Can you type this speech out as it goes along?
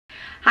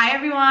Hi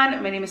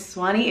everyone, my name is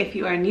Swani. If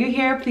you are new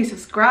here, please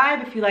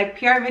subscribe. If you like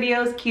PR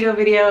videos, keto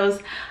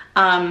videos,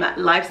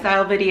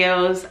 lifestyle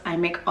videos, I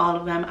make all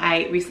of them.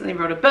 I recently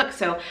wrote a book,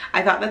 so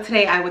I thought that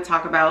today I would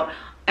talk about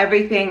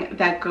everything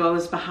that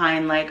goes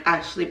behind like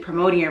actually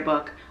promoting your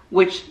book,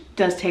 which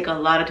does take a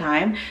lot of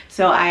time.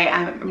 So I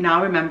am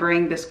now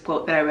remembering this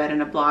quote that I read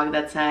in a blog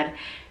that said,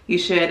 you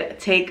should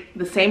take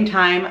the same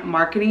time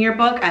marketing your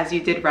book as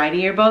you did writing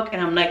your book. And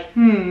I'm like,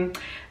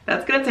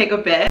 that's gonna take a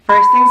bit.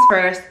 First things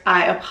first,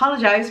 I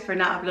apologize for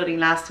not uploading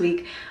last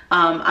week.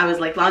 I was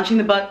like launching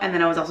the book and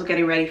then I was also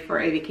getting ready for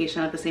a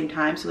vacation at the same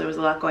time, so there was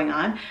a lot going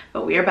on,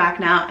 but we are back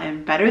now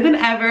and better than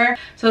ever.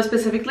 So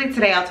specifically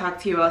today I'll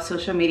talk to you about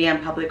social media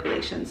and public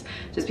relations,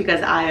 just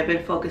because I have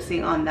been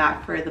focusing on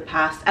that for the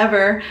past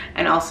ever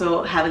and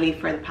also heavily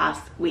for the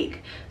past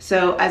week.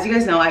 So as you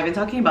guys know, I've been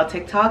talking about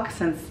TikTok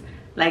since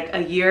like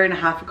a year and a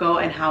half ago,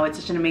 and how it's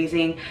such an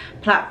amazing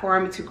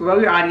platform to grow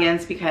your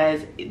audience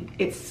because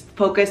it's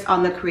focused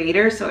on the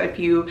creator. So if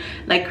you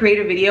like create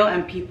a video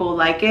and people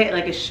like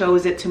it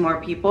shows it to more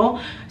people.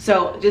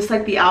 So just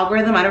like the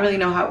algorithm, I don't really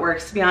know how it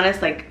works, to be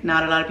honest. Like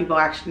not a lot of people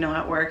actually know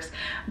how it works,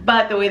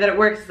 but the way that it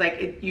works is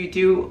like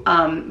you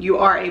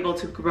are able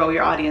to grow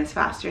your audience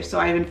faster. So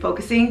I've been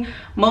focusing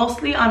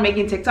mostly on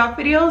making TikTok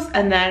videos,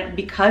 and then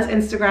because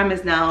Instagram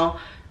is now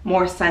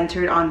more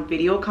centered on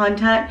video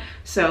content,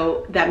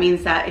 so that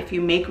means that if you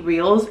make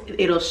reels,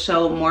 it'll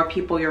show more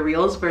people your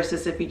reels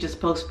versus if you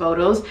just post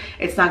photos,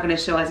 it's not going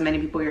to show as many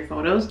people your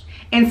photos.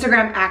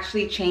 Instagram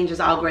actually changes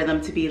algorithm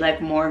to be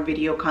like more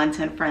video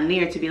content friendly,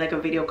 or to be like a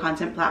video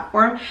content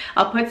platform.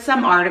 I'll put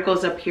some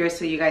articles up here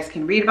so you guys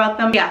can read about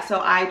them. Yeah,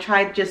 so I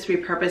tried just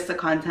repurpose the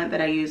content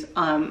that I use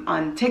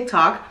on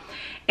TikTok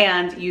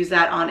and use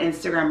that on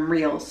Instagram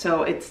Reels,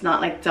 so it's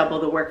not like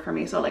double the work for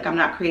me. So like I'm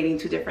not creating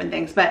two different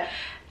things, but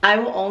I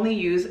will only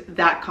use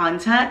that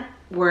content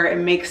where it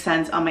makes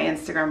sense on my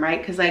Instagram, right?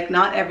 Because like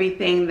not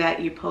everything that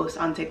you post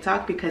on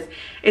TikTok, because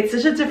it's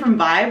such a different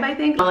vibe, I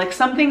think. Like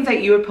some things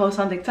that you would post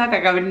on TikTok,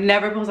 like I would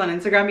never post on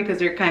Instagram because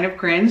they're kind of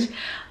cringe,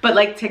 but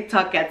like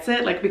TikTok gets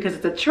it, like because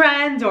it's a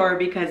trend or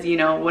because, you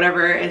know,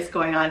 whatever is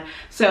going on.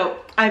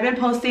 So I've been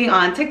posting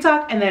on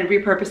TikTok and then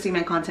repurposing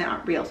my content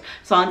on Reels.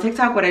 So on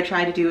TikTok, what I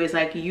try to do is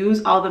like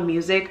use all the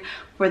music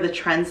for the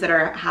trends that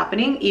are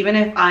happening. Even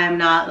if I'm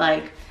not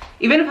like,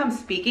 even if I'm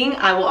speaking,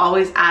 I will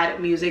always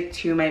add music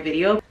to my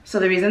video.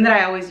 So the reason that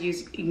I always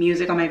use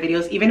music on my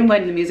videos, even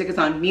when the music is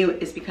on mute,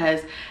 is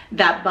because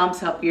that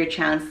bumps up your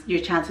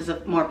chances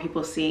of more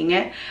people seeing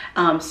it.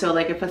 So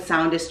like if a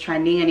sound is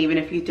trending, and even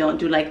if you don't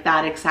do like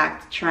that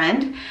exact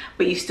trend,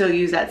 but you still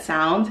use that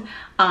sound,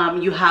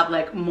 you have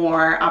like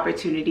more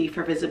opportunity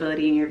for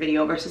visibility in your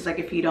video, versus like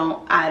if you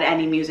don't add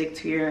any music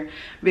to your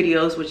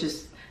videos, which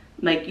is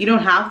like you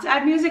don't have to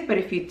add music, but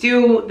if you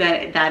do,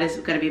 then that is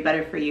going to be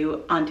better for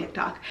you on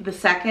TikTok. The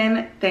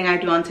second thing I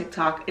do on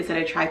TikTok is that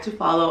I try to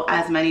follow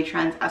as many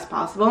trends as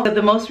possible. So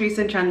the most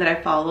recent trend that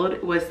I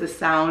followed was the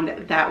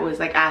sound that was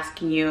like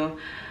asking you,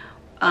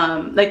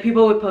 like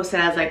people would post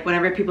it as like,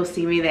 whenever people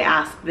see me, they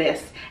ask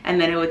this,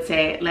 and then it would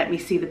say, let me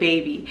see the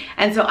baby.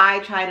 And so I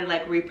try to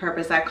like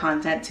repurpose that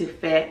content to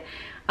fit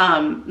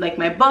like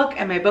my book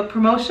and my book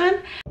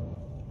promotion.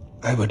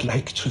 I would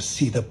like to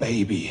see the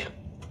baby.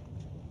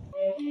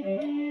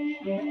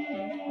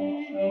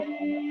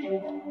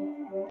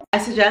 I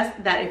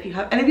suggest that if you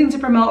have anything to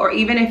promote, or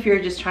even if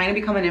you're just trying to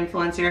become an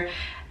influencer,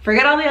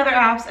 forget all the other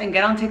apps and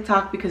get on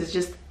TikTok, because it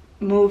just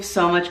moves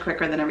so much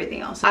quicker than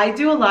everything else. I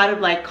do a lot of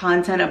like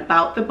content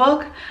about the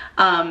book,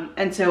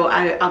 and so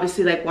I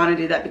obviously like want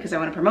to do that because I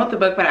want to promote the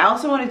book, but I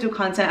also want to do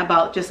content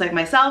about just like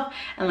myself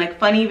and like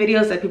funny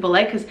videos that people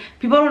like, because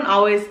people don't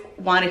always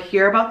want to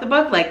hear about the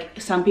book.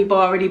 Like some people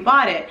already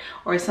bought it,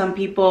 or some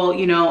people,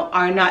 you know,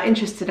 are not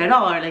interested at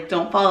all, or like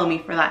don't follow me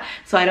for that.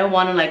 So I don't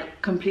want to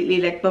like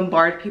completely like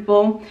bombard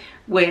people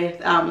with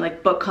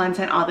like book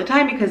content all the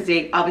time, because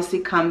they obviously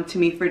come to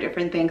me for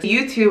different things.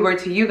 YouTube, or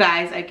to you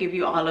guys, I give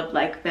you all of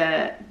like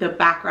the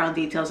background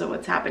details of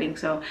what's happening.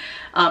 So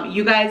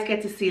you guys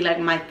get to see like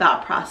my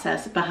thought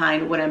process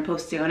behind what I'm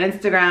posting on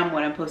Instagram,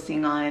 what I'm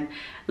posting on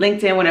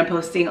LinkedIn, what I'm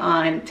posting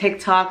on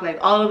TikTok, like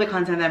all of the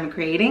content that I'm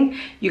creating.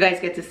 You guys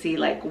get to see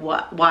like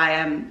why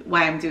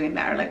I'm doing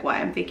that, or like why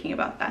I'm thinking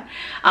about that,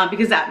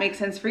 because that makes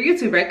sense for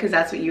YouTube, right? Because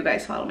that's what you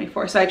guys follow me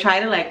for. So I try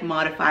to like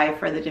modify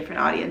for the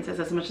different audiences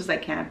as much as I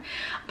can,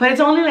 but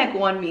it's only like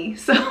one me,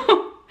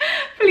 so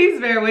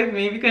please bear with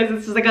me, because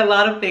it's just like a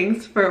lot of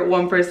things for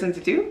one person to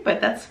do, but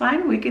that's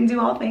fine. We can do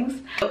all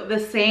things. So the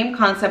same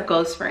concept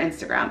goes for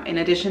Instagram. In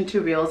addition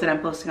to reels that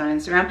I'm posting on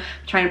Instagram, I'm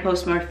trying to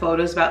post more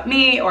photos about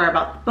me or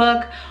about the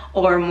book,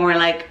 or more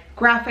like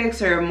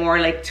graphics or more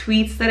like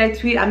tweets that I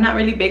tweet. I'm not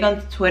really big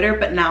on Twitter,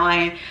 but now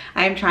I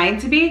am trying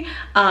to be,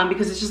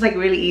 because it's just like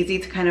really easy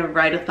to kind of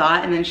write a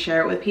thought and then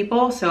share it with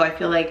people. So I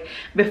feel like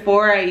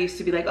before I used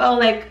to be like, oh,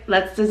 like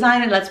let's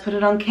design it, let's put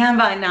it on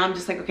Canva, and now I'm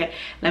just like, okay,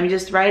 let me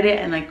just write it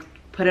and like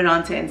put it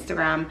onto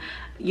Instagram,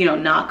 you know,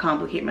 not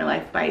complicate my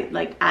life by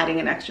like adding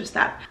an extra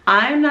step.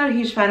 I'm not a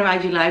huge fan of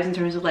IG lives in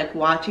terms of like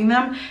watching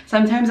them.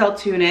 Sometimes I'll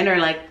tune in, or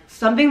like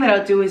something that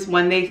I'll do is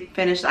when they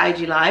finish the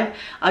IG live,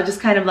 I'll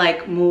just kind of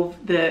like move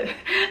the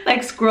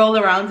like scroll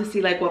around to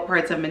see like what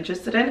parts I'm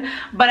interested in.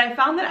 But I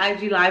found that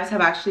IG lives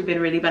have actually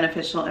been really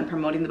beneficial in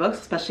promoting the books,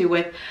 especially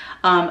with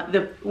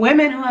the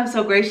women who have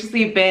so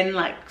graciously been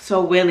like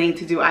so willing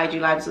to do IG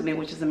lives with me,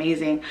 which is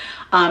amazing,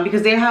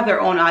 because they have their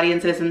own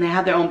audiences and they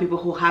have their own people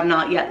who have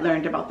not yet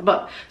learned about the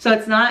book. So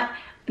it's not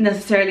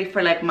necessarily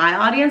for like my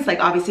audience. Like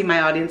obviously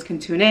my audience can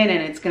tune in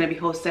and it's going to be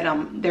hosted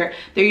on they're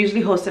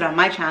usually hosted on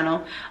my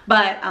channel,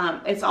 but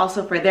it's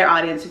also for their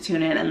audience to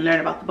tune in and learn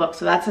about the book.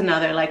 So that's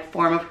another like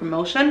form of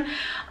promotion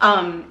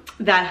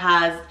that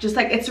has just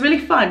like, it's really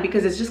fun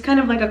because it's just kind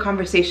of like a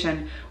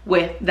conversation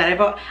with that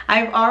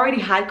I've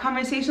already had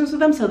conversations with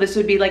them, so this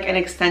would be like an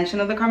extension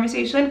of the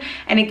conversation,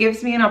 and it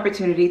gives me an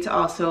opportunity to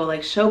also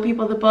like show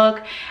people the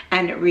book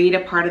and read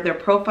a part of their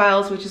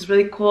profiles, which is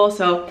really cool.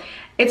 So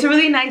it's a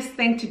really nice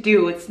thing to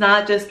do. It's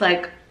not just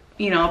like,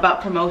 you know,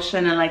 about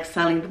promotion and like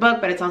selling the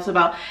book, but it's also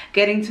about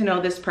getting to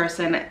know this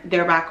person,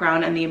 their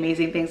background, and the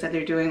amazing things that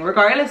they're doing,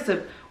 regardless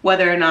of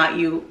whether or not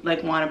you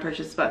like want to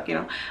purchase the book, you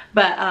know.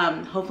 But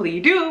hopefully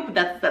you do.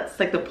 But that's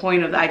like the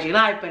point of the IG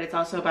live. But it's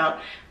also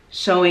about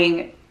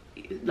showing,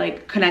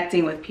 like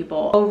connecting with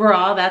people.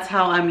 Overall, that's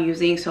how I'm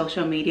using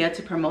social media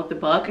to promote the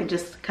book. And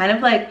just kind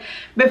of like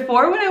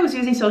before, when I was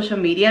using social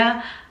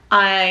media,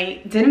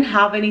 I didn't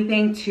have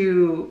anything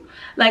to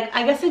like,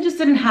 I guess I just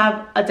didn't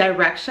have a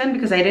direction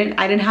because I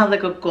didn't have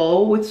like a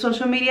goal with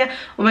social media.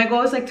 Well, my goal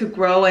was like to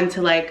grow and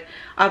to like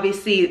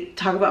obviously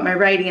talk about my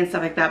writing and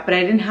stuff like that, but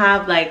I didn't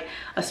have like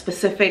a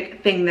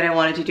specific thing that I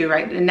wanted to do,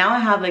 right? And now I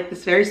have like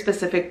this very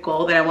specific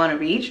goal that I want to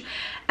reach,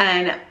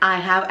 and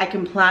I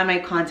can plan my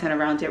content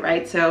around it,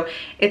 right? So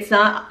it's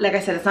not, like I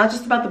said, it's not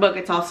just about the book,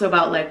 it's also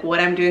about like what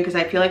I'm doing, because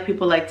I feel like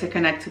people like to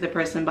connect to the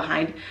person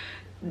behind,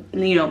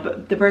 you know,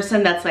 the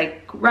person that's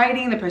like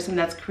writing, the person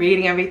that's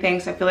creating everything.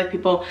 So I feel like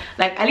people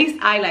like, at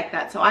least I like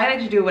that. So I like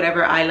to do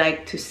whatever I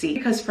like to see,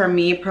 because for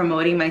me,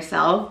 promoting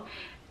myself,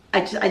 I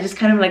just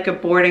kind of like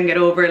get bored and get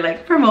over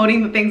like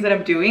promoting the things that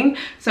I'm doing.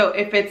 So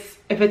if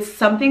it's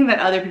something that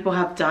other people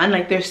have done,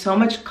 like there's so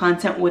much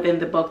content within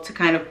the book to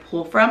kind of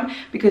pull from,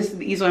 because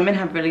these women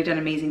have really done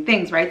amazing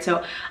things, right?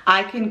 So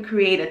I can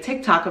create a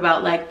TikTok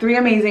about like 3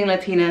 amazing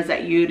Latinas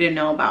that you didn't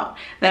know about,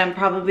 that I'm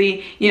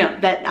probably, you know,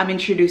 that I'm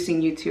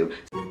introducing you to.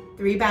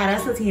 3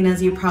 badass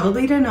Latinas you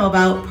probably didn't know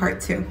about, part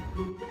 2.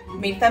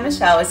 Mirtha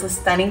Michelle is a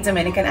stunning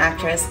Dominican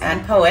actress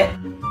and poet.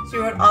 She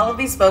wrote all of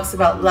these books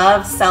about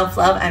love,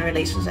 self-love, and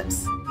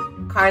relationships.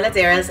 Carla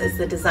Deras is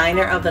the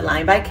designer of the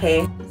Line by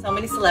K. So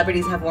many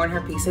celebrities have worn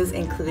her pieces,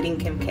 including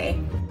Kim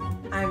K.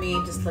 I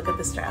mean, just look at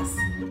this dress.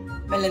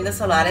 Melinda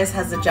Solares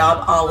has the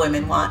job all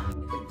women want.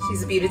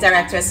 She's a beauty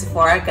director at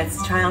Sephora, gets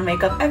to try on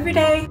makeup every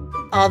day.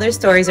 All their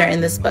stories are in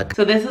this book.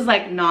 So this is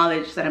like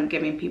knowledge that I'm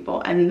giving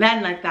people, and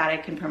then like that I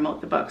can promote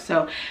the book.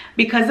 So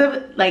because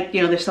of like,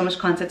 you know, there's so much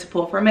content to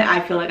pull from it, I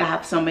feel like I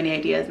have so many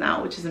ideas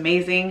now, which is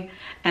amazing,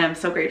 and I'm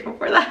so grateful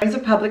for that. In terms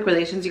of public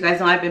relations, you guys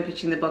know I've been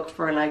pitching the book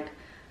for like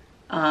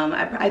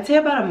I'd say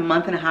about a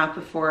month and a half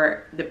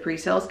before the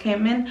pre-sales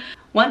came in.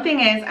 One thing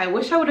is, I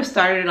wish I would have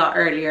started a lot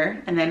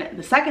earlier, and then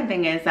the second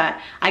thing is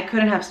that I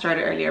couldn't have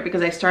started earlier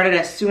because I started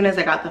as soon as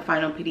I got the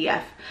final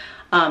PDF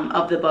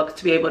of the book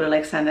to be able to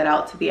like send it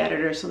out to the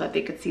editor so that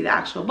they could see the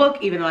actual book,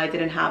 even though I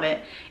didn't have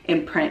it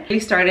in print. I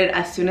started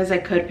as soon as I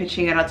could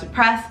pitching it out to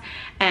press,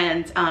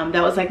 and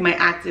that was like my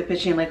active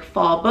pitching, like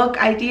fall book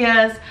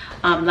ideas,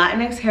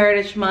 Latinx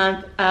Heritage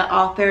Month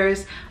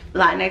authors,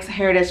 Latinx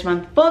Heritage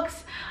Month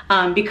books.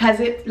 Because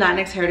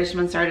Latinx Heritage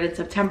Month started in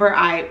September,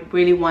 I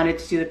really wanted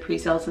to do the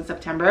pre-sales in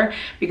September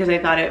because I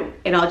thought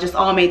it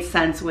all made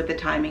sense with the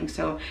timing.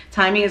 So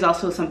timing is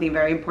also something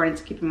very important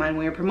to keep in mind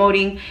when you're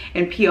promoting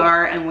in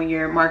PR and when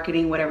you're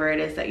marketing whatever it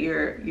is that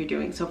you're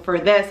doing. So for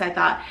this, I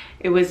thought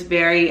it was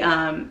very,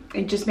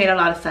 it just made a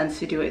lot of sense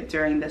to do it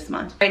during this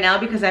month. Right now,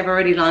 because I've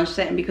already launched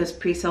it and because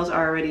pre-sales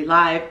are already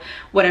live,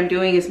 what I'm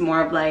doing is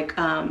more of like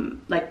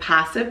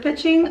passive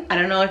pitching. I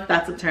don't know if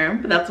that's a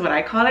term, but that's what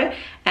I call it.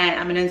 And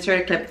I'm gonna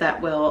insert a clip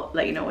that will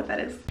let you know what that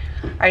is.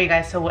 Alright, you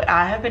guys, so what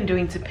I have been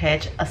doing to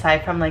pitch,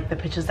 aside from like the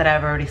pitches that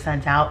I've already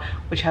sent out,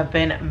 which have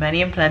been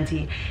many and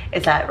plenty,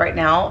 is that right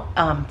now,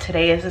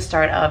 today is the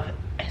start of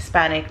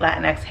Hispanic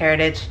Latinx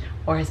Heritage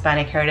or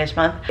Hispanic Heritage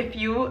Month. If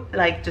you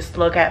like just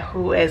look at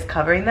who is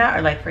covering that,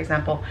 or like for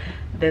example,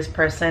 this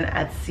person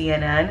at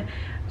CNN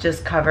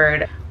just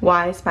covered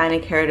why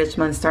Hispanic Heritage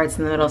Month starts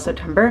in the middle of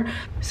September.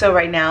 So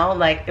right now,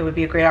 like, it would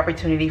be a great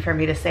opportunity for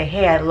me to say,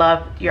 hey, I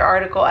loved your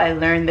article, I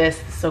learned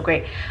this, it's so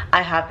great.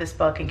 I have this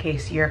book in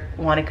case you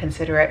want to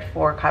consider it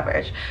for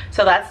coverage.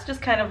 So that's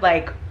just kind of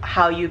like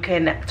how you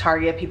can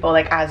target people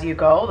like as you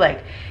go.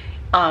 Like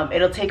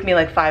it'll take me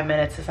like 5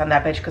 minutes to send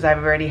that pitch because I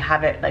already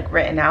have it like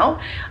written out,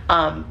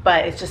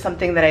 but it's just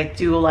something that I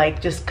do like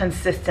just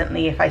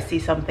consistently if I see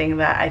something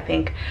that I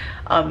think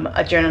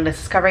a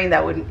journalist is covering,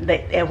 that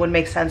it would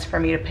make sense for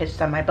me to pitch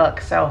them my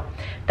book. So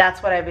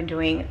that's what I've been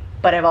doing.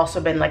 But I've also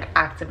been like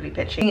actively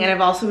pitching, and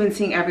I've also been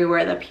seeing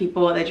everywhere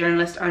that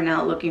journalists are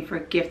now looking for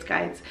gift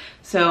guides.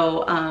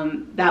 So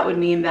that would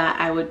mean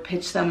that I would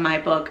pitch them my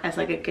book as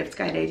like a gift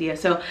guide idea.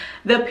 So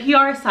the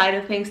PR side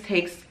of things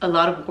takes a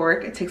lot of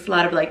work. It takes a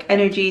lot of like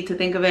energy to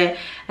think of it,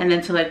 and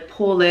then to like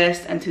pull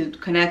lists and to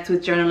connect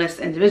with journalists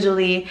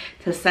individually,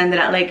 to send it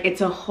out. Like it's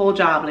a whole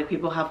job. Like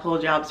people have whole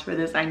jobs for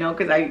this. I know,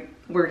 because I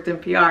worked in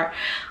PR.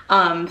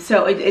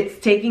 So it's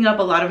taking up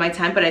a lot of my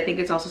time, but I think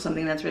it's also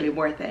something that's really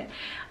worth it.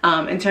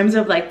 In terms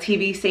of like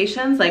TV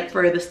stations, like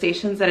for the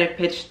stations that I've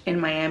pitched in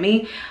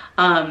Miami,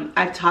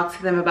 I've talked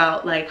to them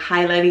about like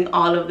highlighting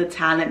all of the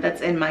talent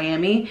that's in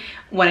Miami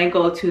when I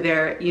go to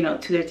their, you know,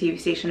 to their TV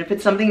station. If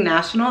it's something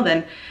national,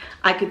 then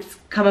I could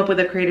come up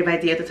with a creative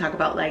idea to talk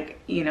about, like,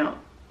 you know,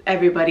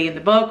 everybody in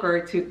the book,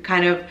 or to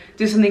kind of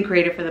do something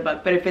creative for the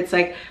book. But if it's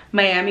like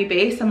Miami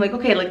based, I'm like,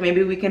 okay, like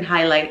maybe we can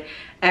highlight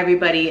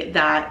everybody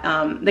that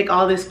like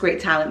all this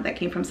great talent that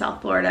came from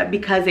South Florida,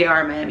 because they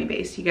are Miami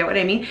based. You get what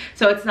I mean?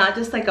 So it's not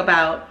just like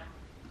about,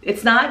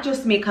 it's not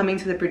just me coming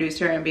to the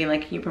producer and being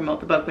like, can you promote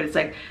the book? But it's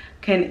like,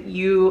 can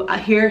you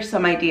hear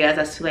some ideas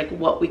as to like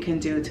what we can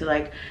do to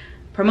like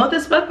promote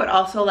this book, but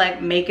also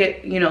like make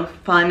it, you know,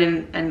 fun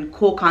and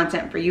cool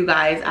content for you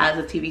guys as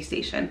a TV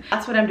station.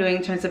 That's what I'm doing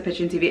in terms of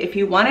pitching TV. If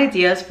you want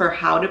ideas for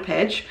how to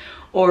pitch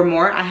or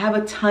more, I have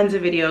a tons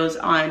of videos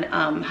on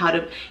how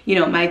to, you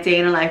know, my day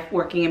in a life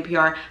working in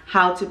PR,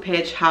 how to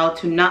pitch, how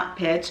to not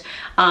pitch. So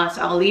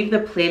I'll leave the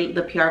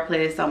PR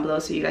playlist down below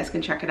so you guys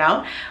can check it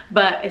out.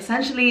 But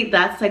essentially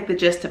that's like the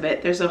gist of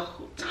it. There's a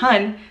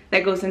ton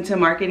that goes into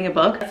marketing a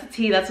book. That's the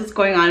tea, that's what's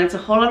going on. It's a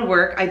whole lot of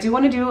work. I do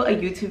want to do a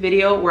YouTube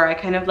video where I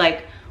kind of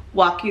like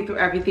walk you through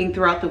everything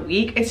throughout the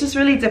week. It's just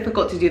really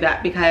difficult to do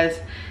that, because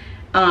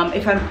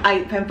if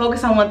I'm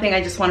focused on one thing,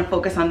 I just want to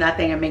focus on that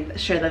thing and make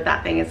sure that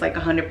that thing is like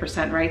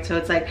 100%, right? So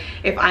it's like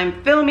if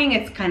I'm filming,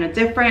 it's kind of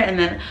different. And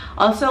then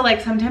also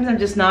like sometimes I'm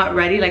just not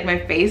ready, like my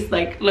face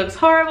like looks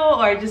horrible,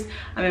 or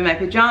I'm in my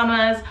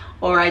pajamas,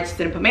 or I just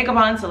didn't put makeup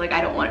on, so like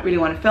I don't really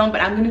want to film.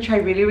 But I'm gonna try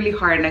really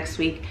hard next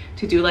week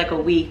to do like a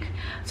week,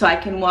 so I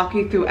can walk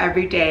you through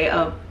every day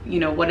of, you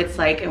know, what it's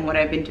like and what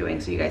I've been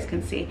doing, so you guys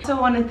can see. So I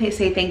want to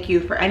say thank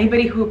you for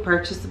anybody who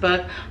purchased the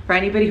book, for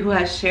anybody who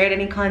has shared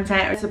any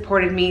content or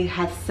supported me,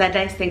 has said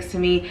nice things to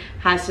me,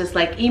 has just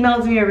like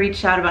emailed me or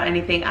reached out about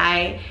anything.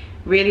 I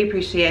really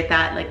appreciate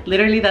that. Like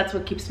literally that's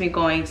what keeps me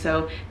going.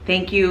 So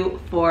thank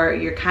you for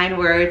your kind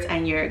words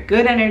and your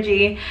good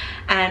energy,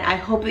 and I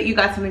hope that you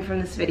got something from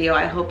this video.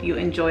 I hope you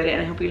enjoyed it,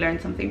 and I hope you learned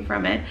something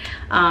from it,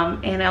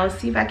 and I will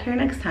see you back here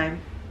next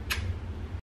time.